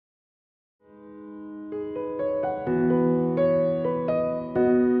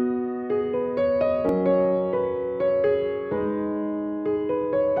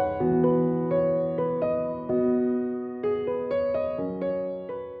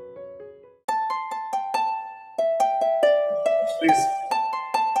Please.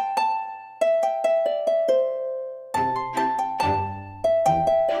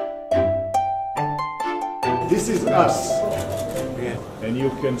 This is us. Yeah. And you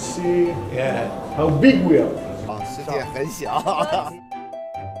can see Yeah. how big we are. 世界很小。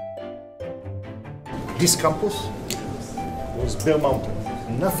 This campus was bare mountain.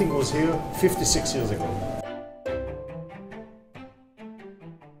 Nothing was here 56 years ago.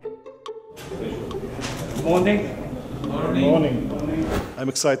 Morning. Morning. I'm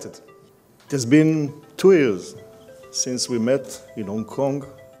excited. It has been 2 years since we met in Hong Kong.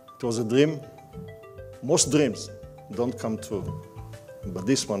 It was a dream. Most dreams don't come true, but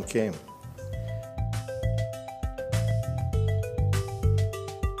this one came.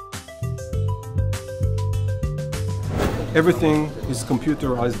 Everything is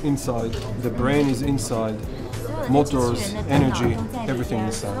computerized inside. The brain is inside. Motors, energy, everything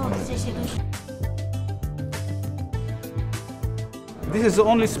inside. This is the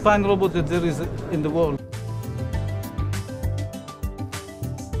only spine robot that there is in the world.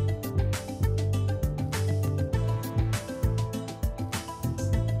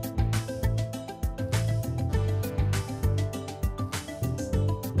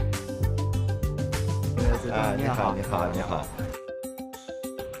 Ah, 你好，你好，你好。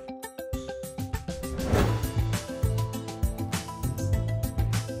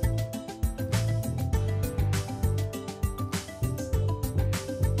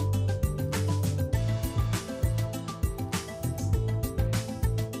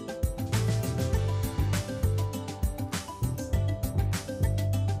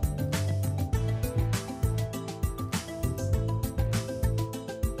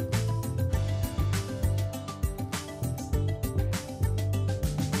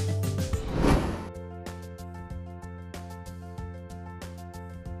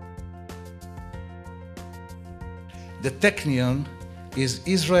The Technion is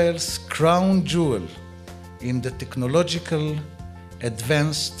Israel's crown jewel in the technological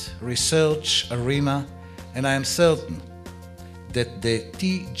advanced research arena, and I am certain that the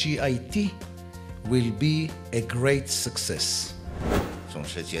TGIT will be a great success. 总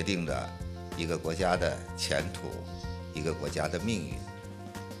是决定着一个国家的前途，一个国家的命运。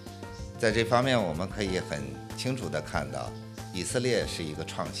在这方面，我们可以很清楚地看到，以色列是一个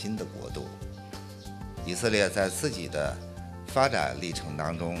创新的国度。以色列在自己的发展历程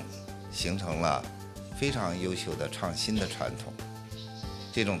当中，形成了非常优秀的创新的传统。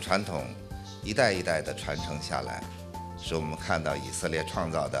这种传统一代一代的传承下来，使我们看到以色列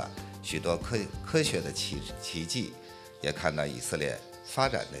创造的许多科学的奇迹，也看到以色列發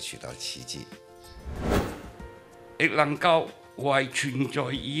展嘅許多奇蹟，亦能夠為存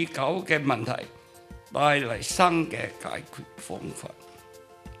在已久嘅問題帶嚟新嘅解決方法。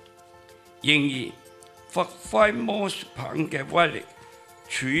然而，發揮魔術棒嘅威力，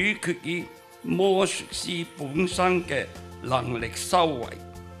取決於魔術師本身嘅能力修為。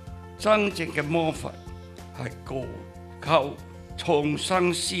真正嘅魔法係靠創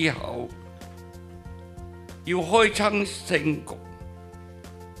新思考，要開創勝局。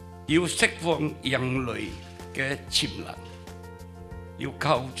要釋放人類嘅潛能，要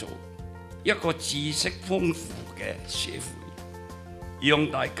構造一個知識豐富嘅社會，讓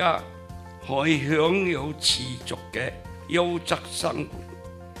大家可以享有持續嘅優質生活。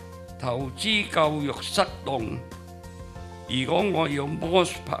投資教育失當，如果我有魔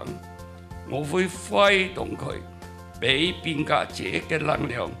術棒，我會揮動佢，俾變革者嘅能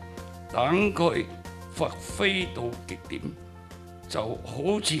量，等佢發揮到極點。就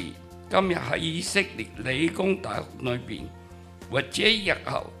好似今日喺以色列理工大學裏邊，或者日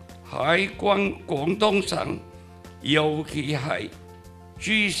後喺廣東省，尤其係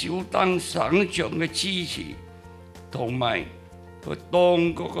朱小丹省長嘅支持，同埋佢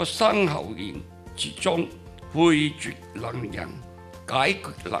當嗰個生喉研之中，匯聚能人，解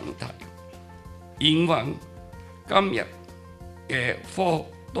決難題。因為今日嘅科學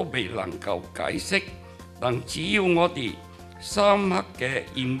都未能夠解釋，但只要我哋深刻嘅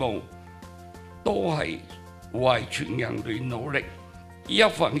願望都係為全人類努力，一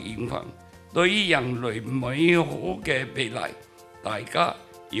份願望對於人類美好嘅未來，大家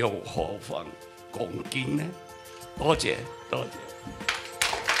又何妨共建呢？多謝，多謝。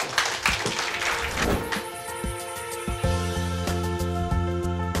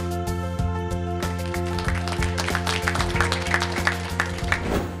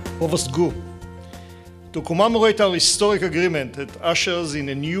of us go to commemorate our historic agreement that ushers in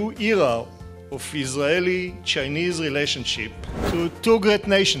a new era of Israeli-Chinese relationship to two great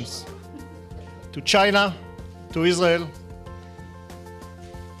nations, to China, to Israel,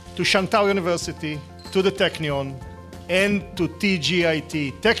 to Shantau University, to the Technion, and to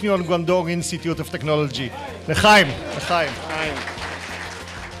TGIT, Technion-Guangdong Institute of Technology. L'chaim, l'chaim.